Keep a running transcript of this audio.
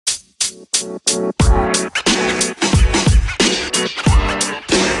Welcome to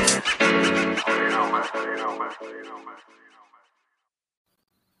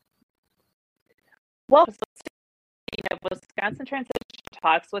Wisconsin Transition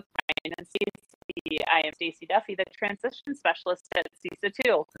Talks with Brian and Stacey. I am Stacey Duffy, the Transition Specialist at CESA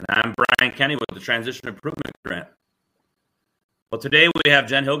 2. And I'm Brian Kenny with the Transition Improvement Grant. Well, today we have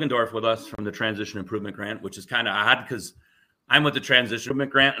Jen Hilgendorf with us from the Transition Improvement Grant, which is kind of odd because I'm with the Transition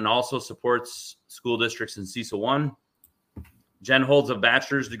Improvement Grant and also supports school districts in CESA 1. Jen holds a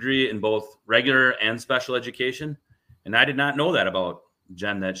bachelor's degree in both regular and special education. And I did not know that about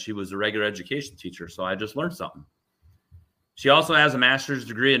Jen, that she was a regular education teacher. So I just learned something. She also has a master's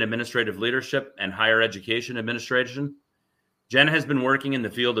degree in administrative leadership and higher education administration. Jen has been working in the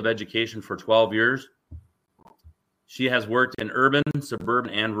field of education for 12 years. She has worked in urban,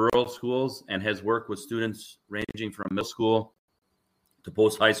 suburban, and rural schools and has worked with students ranging from middle school to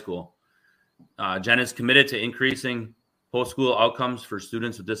post-high school. Jen is committed to increasing post-school outcomes for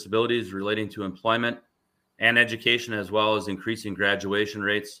students with disabilities relating to employment and education, as well as increasing graduation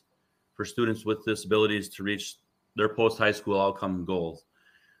rates for students with disabilities to reach their post-high school outcome goals.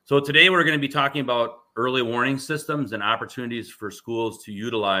 So today we're going to be talking about early warning systems and opportunities for schools to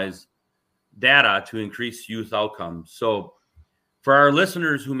utilize data to increase youth outcomes. So for our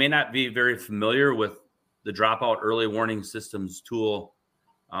listeners who may not be very familiar with the Dropout Early Warning Systems tool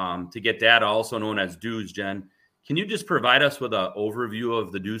to get data, also known as DEWS, Jen, can you just provide us with an overview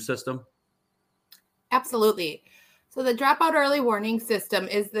of the DEWS system? Absolutely. So the Dropout Early Warning System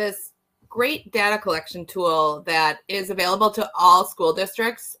is this great data collection tool that is available to all school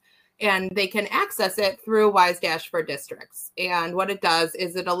districts, and they can access it through WiseDash for Districts. And what it does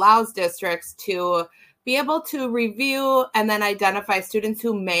is it allows districts to be able to review and then identify students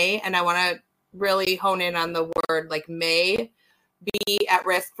who may, and I want to really hone in on the word like may, be at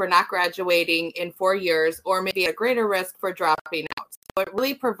risk for not graduating in 4 years or maybe at greater risk for dropping out. So it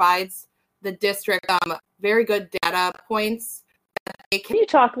really provides the district very good data points. Can you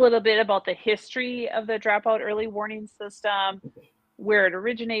talk a little bit about the history of the Dropout Early Warning System, where it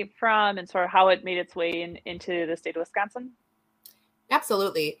originated from, and sort of how it made its way into the state of Wisconsin?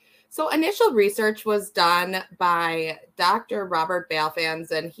 Absolutely. So initial research was done by Dr. Robert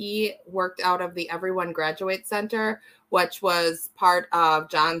Balfans, and he worked out of the Everyone Graduate Center, which was part of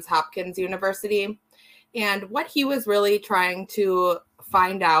Johns Hopkins University. And what he was really trying to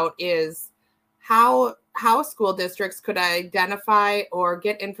find out is how school districts could identify or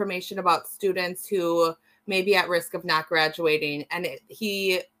get information about students who may be at risk of not graduating. And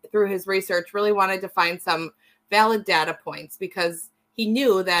he, through his research, really wanted to find some valid data points, because he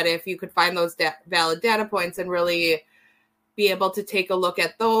knew that if you could find those valid data points and really be able to take a look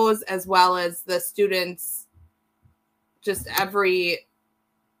at those, as well as the students, just every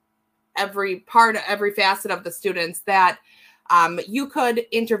part, every facet of the students, that you could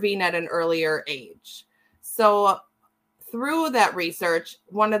intervene at an earlier age. So through that research,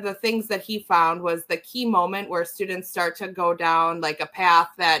 one of the things that he found was the key moment where students start to go down like a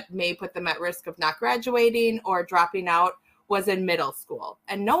path that may put them at risk of not graduating or dropping out was in middle school.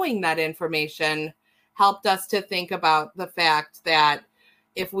 And knowing that information helped us to think about the fact that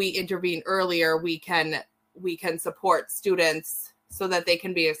if we intervene earlier, we can support students so that they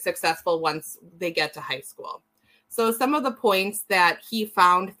can be successful once they get to high school. So some of the points that he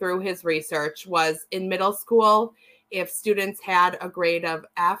found through his research was in middle school, if students had a grade of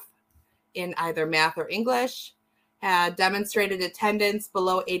F in either math or English, had demonstrated attendance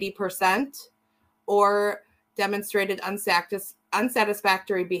below 80%, or demonstrated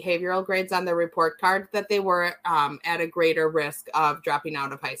unsatisfactory behavioral grades on their report card, that they were at a greater risk of dropping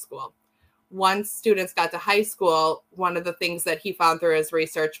out of high school. Once students got to high school, one of the things that he found through his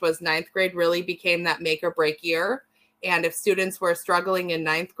research was ninth grade really became that make or break year. And if students were struggling in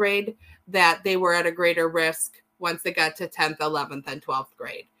ninth grade, that they were at a greater risk once they got to 10th, 11th, and 12th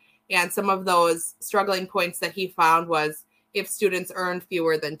grade. And some of those struggling points that he found was if students earned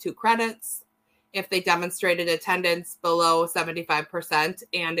fewer than 2 credits, if they demonstrated attendance below 75%,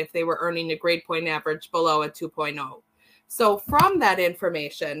 and if they were earning a grade point average below a 2.0. So from that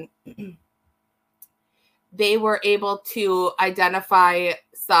information, they were able to identify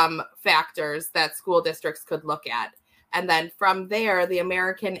some factors that school districts could look at. And then from there, the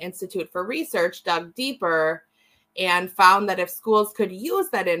American Institute for Research dug deeper and found that if schools could use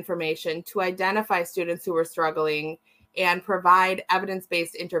that information to identify students who were struggling and provide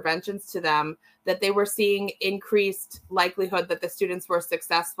evidence-based interventions to them, that they were seeing increased likelihood that the students were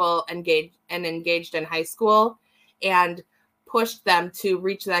successful, engaged in high school, and pushed them to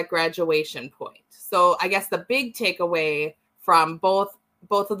reach that graduation point. So I guess the big takeaway from both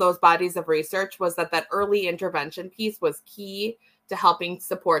both of those bodies of research was that early intervention piece was key to helping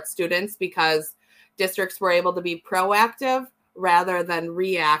support students, because districts were able to be proactive rather than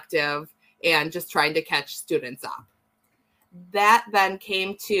reactive and just trying to catch students up. That then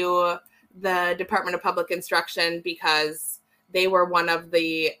came to the Department of Public Instruction because they were one of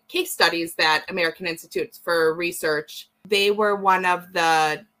the case studies that American Institutes for Research, they were one of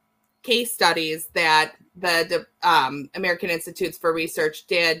the case studies that the American Institutes for Research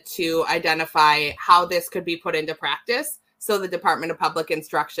did to identify how this could be put into practice. So the Department of Public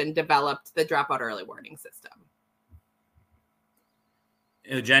Instruction developed the Dropout Early Warning System.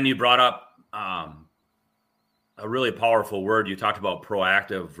 Jen, you brought up a really powerful word. You talked about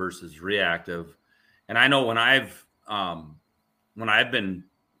proactive versus reactive. And I know when I've been,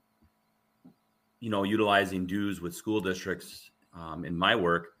 utilizing dues with school districts in my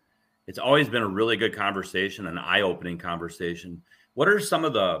work, it's always been a really good conversation, an eye-opening conversation. What are some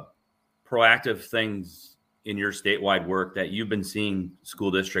of the proactive things in your statewide work that you've been seeing school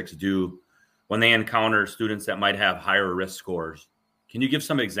districts do when they encounter students that might have higher risk scores? Can you give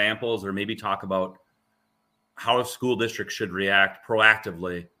some examples, or maybe talk about how a school district should react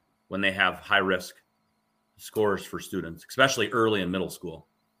proactively when they have high risk scores for students, especially early in middle school?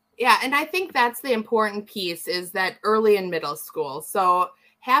 Yeah, and I think that's the important piece, is that early in middle school. So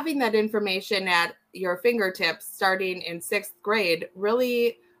having that information at your fingertips starting in 6th grade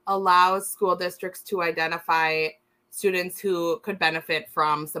really allows school districts to identify students who could benefit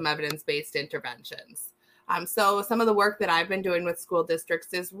from some evidence-based interventions. So some of the work that I've been doing with school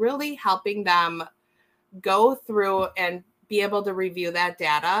districts is really helping them go through and be able to review that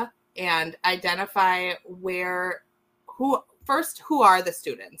data and identify who are the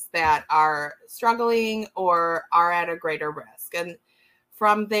students that are struggling or are at a greater risk. And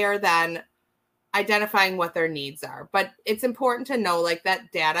from there, then identifying what their needs are. But it's important to know, like, that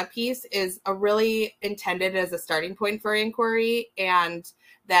data piece is really intended as a starting point for inquiry, and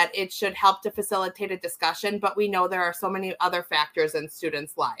that it should help to facilitate a discussion. But we know there are so many other factors in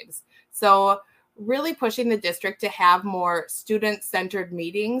students' lives. So really pushing the district to have more student-centered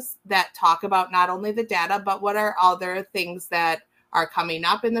meetings that talk about not only the data, but what are other things that are coming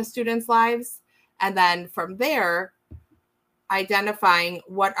up in the students' lives. And then from there, identifying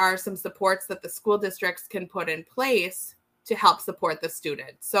what are some supports that the school districts can put in place to help support the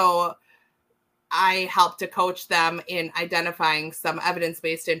student. So I help to coach them in identifying some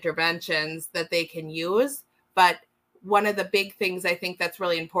evidence-based interventions that they can use. But one of the big things I think that's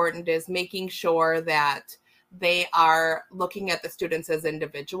really important is making sure that they are looking at the students as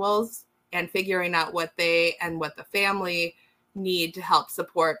individuals and figuring out what they and what the family need to help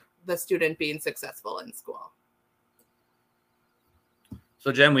support the student being successful in school.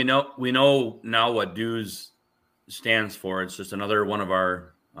 So Jen, we know now what DEWS stands for. It's just another one of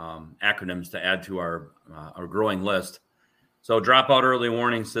our acronyms to add to our growing list. So Dropout Early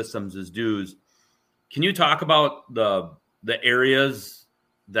Warning Systems is DEWS. Can you talk about the areas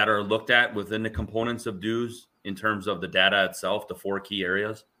that are looked at within the components of DEWS in terms of the data itself, the 4 key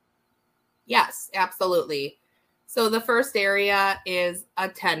areas? Yes, absolutely. So the first area is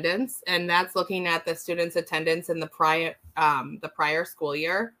attendance, and that's looking at the students' attendance in the prior school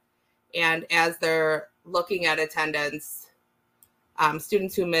year. And as they're looking at attendance,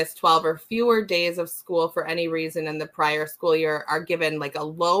 students who missed 12 or fewer days of school for any reason in the prior school year are given like a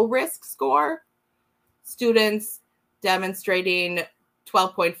low risk score. Students demonstrating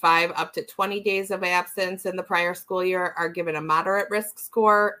 12.5 up to 20 days of absence in the prior school year are given a moderate risk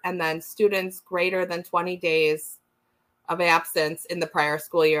score. And then students greater than 20 days of absence in the prior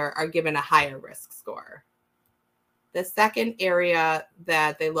school year are given a higher risk score. The second area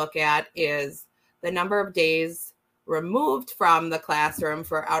that they look at is the number of days removed from the classroom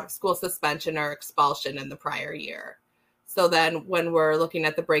for out of school suspension or expulsion in the prior year. So then when we're looking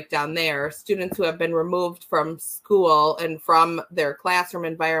at the breakdown there, students who have been removed from school and from their classroom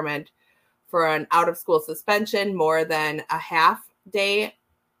environment for an out of school suspension more than a half day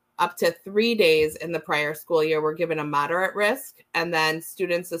up to 3 days in the prior school year were given a moderate risk. And then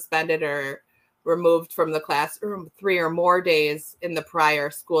students suspended or removed from the classroom 3 or more days in the prior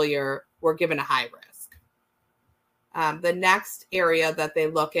school year were given a high risk. The next area that they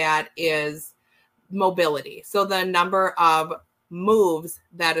look at is mobility. So the number of moves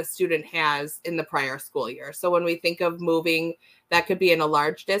that a student has in the prior school year. So when we think of moving, that could be in a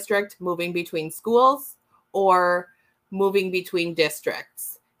large district, moving between schools or moving between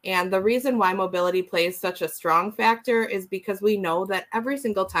districts. And the reason why mobility plays such a strong factor is because we know that every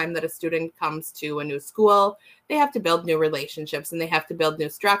single time that a student comes to a new school, they have to build new relationships and they have to build new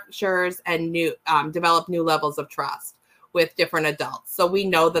structures and develop new levels of trust. with different adults. So we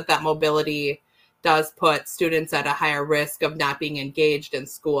know that that mobility does put students at a higher risk of not being engaged in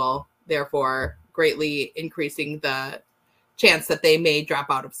school, therefore greatly increasing the chance that they may drop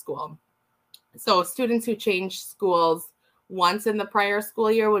out of school. So students who change schools once in the prior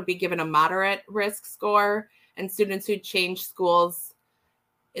school year would be given a moderate risk score, and students who change schools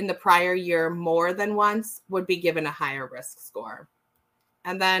in the prior year more than once would be given a higher risk score.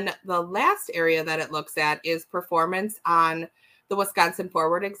 And then the last area that it looks at is performance on the Wisconsin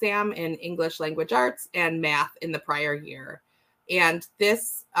Forward exam in English language arts and math in the prior year. And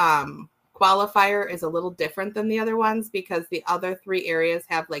this qualifier is a little different than the other ones because the other three areas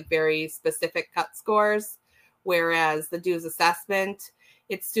have like very specific cut scores, whereas the DUES assessment,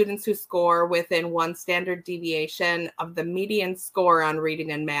 it's students who score within one standard deviation of the median score on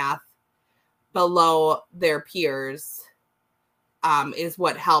reading and math below their peers, is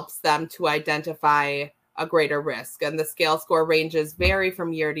what helps them to identify a greater risk. And the scale score ranges vary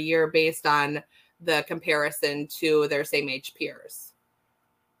from year to year based on the comparison to their same age peers.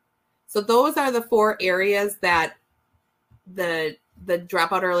 So those are the four areas that the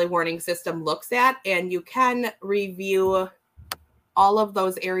dropout early warning system looks at, and you can review all of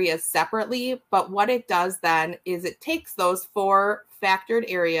those areas separately. But what it does then is it takes those four factored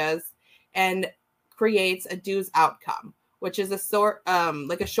areas and creates a DUES outcome, which is a sort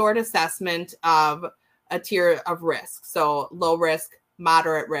like a short assessment of a tier of risk. So low risk,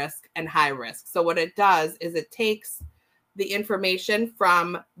 moderate risk, and high risk. So what it does is it takes the information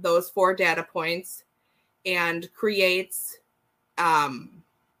from those four data points and creates a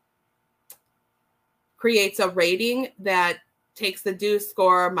rating that takes the DUES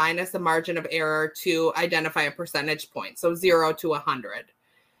score minus a margin of error to identify a percentage point. So 0 to 100.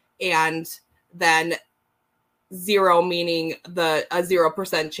 And then 0 meaning a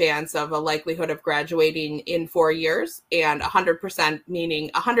 0% chance of a likelihood of graduating in 4 years, and 100% meaning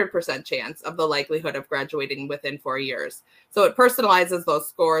 100% chance of the likelihood of graduating within 4 years. So it personalizes those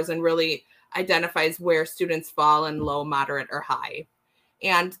scores and really identifies where students fall in low, moderate, or high.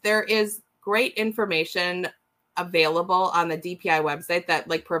 And there is great information available on the DPI website that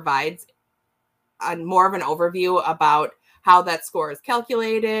like provides more of an overview about how that score is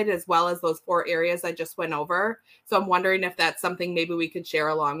calculated, as well as those four areas I just went over. So I'm wondering if that's something maybe we could share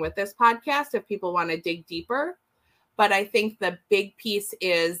along with this podcast if people want to dig deeper. But I think the big piece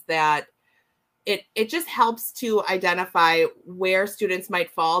is that it just helps to identify where students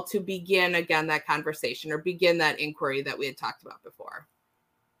might fall to begin, again, that conversation or begin that inquiry that we had talked about before.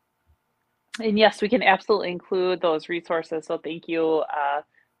 And yes, we can absolutely include those resources. So thank you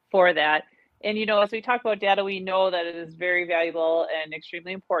for that. And, you know, as we talk about data, we know that it is very valuable and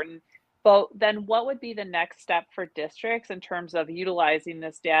extremely important. But then what would be the next step for districts in terms of utilizing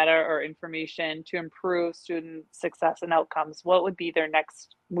this data or information to improve student success and outcomes? What would be their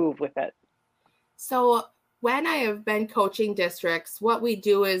next move with it? So when I have been coaching districts, what we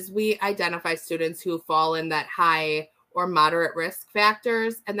do is we identify students who fall in that high or moderate risk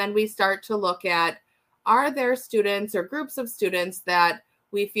factors. And then we start to look at, are there students or groups of students that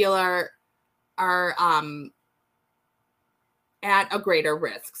we feel are at a greater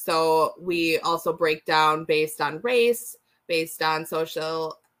risk. So we also break down based on race, based on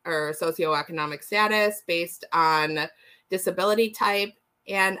social or socioeconomic status, based on disability type,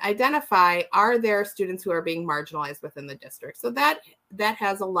 and identify, are there students who are being marginalized within the district? So that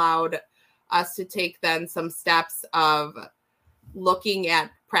has allowed us to take then some steps of looking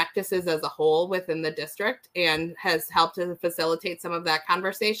at practices as a whole within the district and has helped to facilitate some of that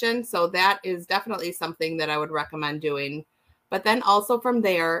conversation. So that is definitely something that I would recommend doing. But then also from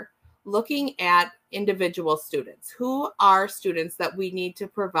there, looking at individual students. Who are students that we need to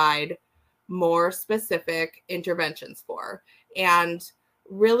provide more specific interventions for? And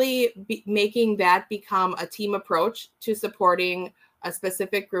really making that become a team approach to supporting a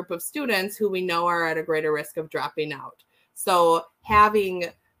specific group of students who we know are at a greater risk of dropping out. So having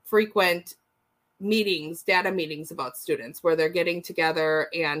frequent meetings, data meetings about students where they're getting together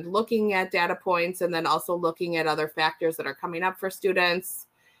and looking at data points and then also looking at other factors that are coming up for students,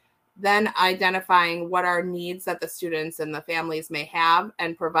 then identifying what are needs that the students and the families may have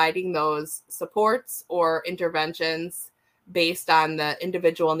and providing those supports or interventions based on the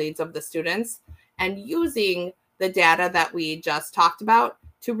individual needs of the students, and using the data that we just talked about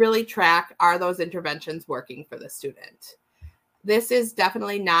to really track, are those interventions working for the student? This is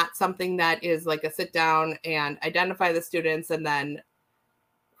definitely not something that is like a sit down and identify the students and then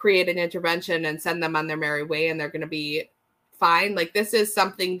create an intervention and send them on their merry way and they're going to be fine. Like, this is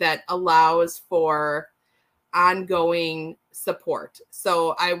something that allows for ongoing support.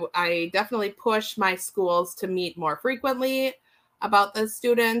 So I definitely push my schools to meet more frequently about the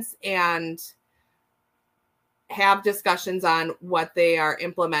students and have discussions on what they are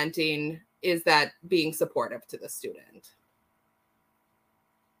implementing. Is that being supportive to the student?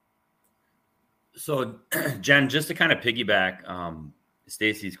 So, Jen, just to kind of piggyback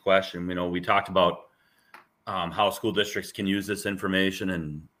Stacy's question, we talked about how school districts can use this information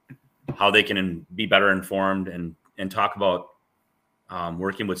and how they can be better informed, and talk about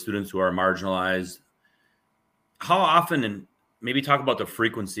working with students who are marginalized. How often, and maybe talk about the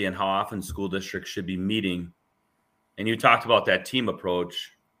frequency and how often school districts should be meeting. And you talked about that team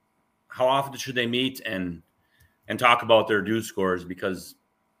approach. How often should they meet and talk about their due scores? Because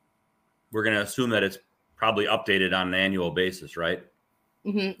we're going to assume that it's probably updated on an annual basis, right?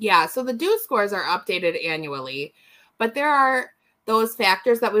 Mm-hmm. Yeah. So the due scores are updated annually, but there are those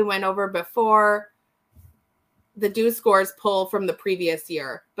factors that we went over before. The due scores pull from the previous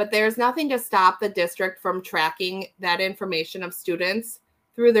year, but there's nothing to stop the district from tracking that information of students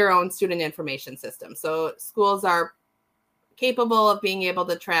through their own student information system. So schools are capable of being able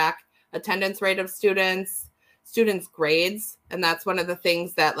to track attendance rate of students grades. And that's one of the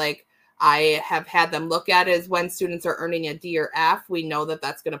things that I have had them look at is when students are earning a D or F, we know that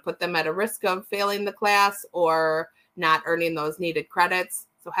that's going to put them at a risk of failing the class or not earning those needed credits.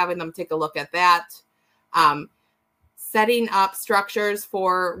 So having them take a look at that. Setting up structures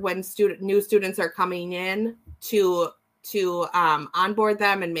for when new students are coming in to onboard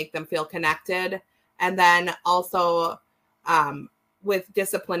them and make them feel connected. And then also with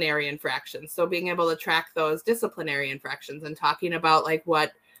disciplinary infractions. So being able to track those disciplinary infractions and talking about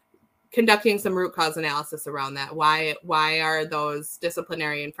conducting some root cause analysis around that. Why are those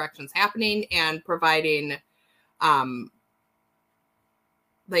disciplinary infractions happening, and providing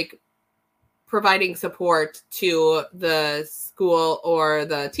providing support to the school or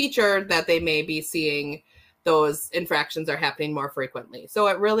the teacher that they may be seeing those infractions are happening more frequently. So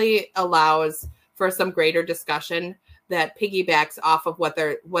it really allows for some greater discussion that piggybacks off of what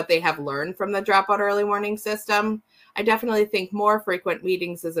they have learned from the Dropout Early Warning System. I definitely think more frequent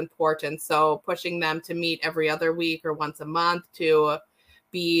meetings is important. So pushing them to meet every other week or once a month to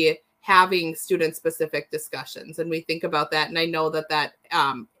be having student-specific discussions. And we think about that. And I know that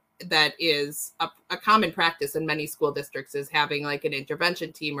is a common practice in many school districts, is having an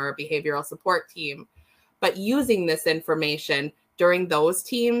intervention team or a behavioral support team. But using this information during those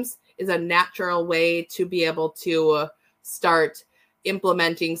teams is a natural way to be able to start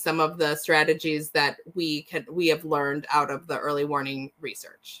implementing some of the strategies that we have learned out of the early warning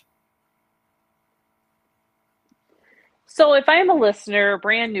research. So if I'm a listener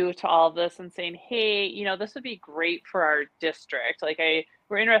brand new to all of this and saying, hey, this would be great for our district,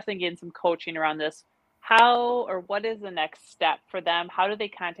 we're interested in getting some coaching around this, how or what is the next step for them? How do they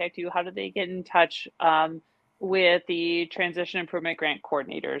contact you? How do they get in touch with the Transition Improvement Grant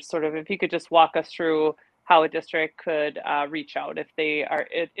coordinators? Sort of, if you could just walk us through how a district could reach out if they are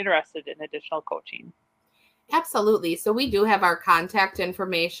interested in additional coaching. Absolutely. So we do have our contact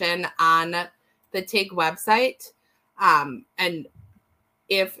information on the TIG website. And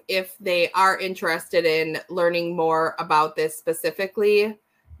if they are interested in learning more about this specifically,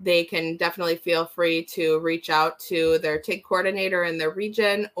 they can definitely feel free to reach out to their TIG coordinator in their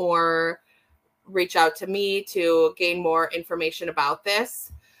region or reach out to me to gain more information about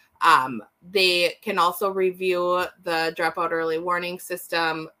this. They can also review the Dropout Early Warning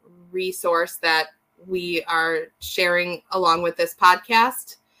System resource that we are sharing along with this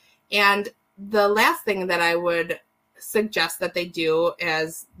podcast. And the last thing that I would suggest that they do,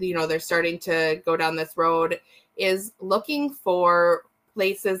 as they're starting to go down this road, is looking for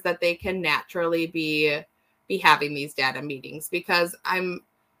places that they can naturally be having these data meetings. Because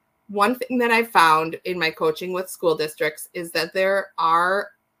one thing that I've found in my coaching with school districts is that there are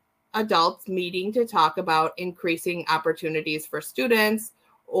adults meeting to talk about increasing opportunities for students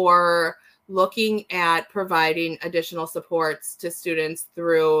or looking at providing additional supports to students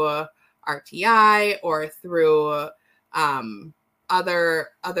through RTI or through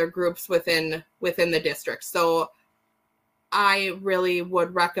other groups within the district. So I really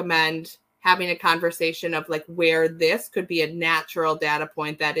would recommend having a conversation of where this could be a natural data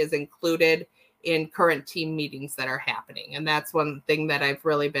point that is included in current team meetings that are happening. And that's one thing that I've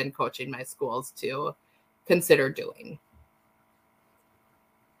really been coaching my schools to consider doing.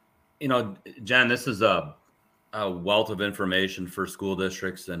 Jen, this is a wealth of information for school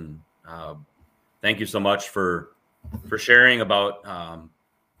districts, and thank you so much for sharing about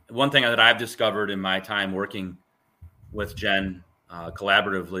one thing that I've discovered in my time working with Jen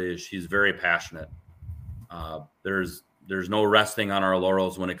collaboratively is she's very passionate There's no resting on our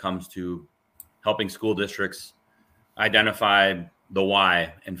laurels when it comes to helping school districts identify the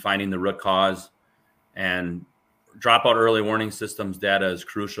why and finding the root cause. And dropout early warning systems data is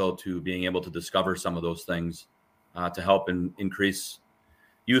crucial to being able to discover some of those things to help increase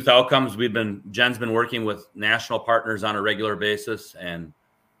youth outcomes. Jen's been working with national partners on a regular basis and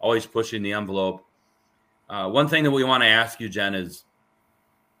always pushing the envelope. One thing that we want to ask you, Jen, is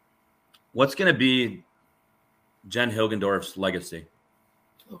what's going to be Jen Hilgendorf's legacy?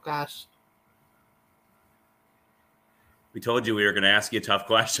 Oh, gosh. We told you we were going to ask you a tough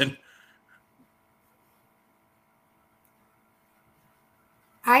question.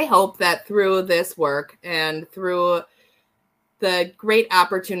 I hope that through this work and through the great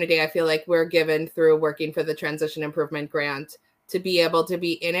opportunity I feel like we're given through working for the Transition Improvement Grant to be able to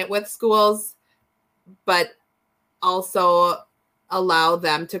be in it with schools, but also allow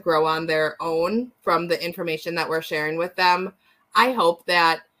them to grow on their own from the information that we're sharing with them. I hope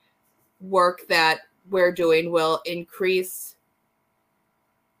that work that we're doing will increase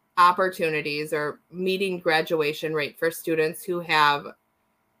opportunities or meeting graduation rate for students who have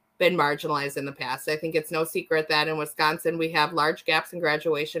been marginalized in the past. I think it's no secret that in Wisconsin, we have large gaps in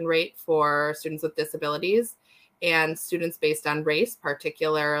graduation rate for students with disabilities and students based on race,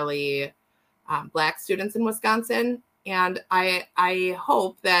 particularly Black students in Wisconsin. And I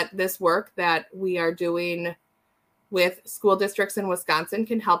hope that this work that we are doing with school districts in Wisconsin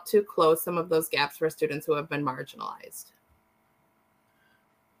can help to close some of those gaps for students who have been marginalized.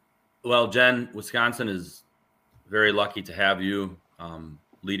 Well, Jen, Wisconsin is very lucky to have you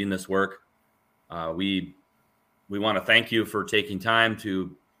leading this work. We want to thank you for taking time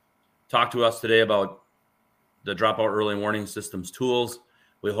to talk to us today about the Dropout Early Warning Systems tools.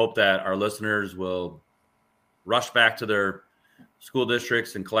 We hope that our listeners will rush back to their school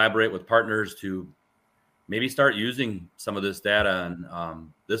districts and collaborate with partners to maybe start using some of this data. And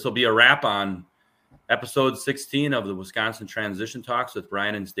this will be a wrap on episode 16 of the Wisconsin Transition Talks with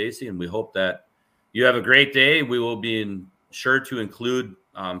Brian and Stacy. And we hope that you have a great day. We will be sure to include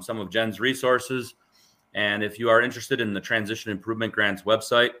some of Jen's resources. And if you are interested in the Transition Improvement Grant's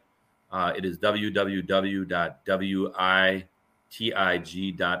website, it is www.witig.org.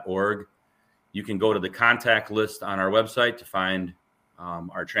 You can go to the contact list on our website to find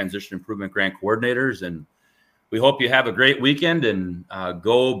our Transition Improvement Grant coordinators. And we hope you have a great weekend, and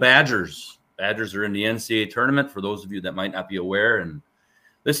go Badgers. Badgers are in the NCAA tournament, for those of you that might not be aware. And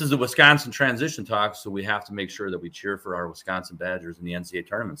this is the Wisconsin Transition Talk, so we have to make sure that we cheer for our Wisconsin Badgers in the NCAA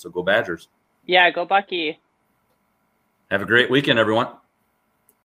tournament. So go Badgers. Yeah, go Bucky. Have a great weekend, everyone.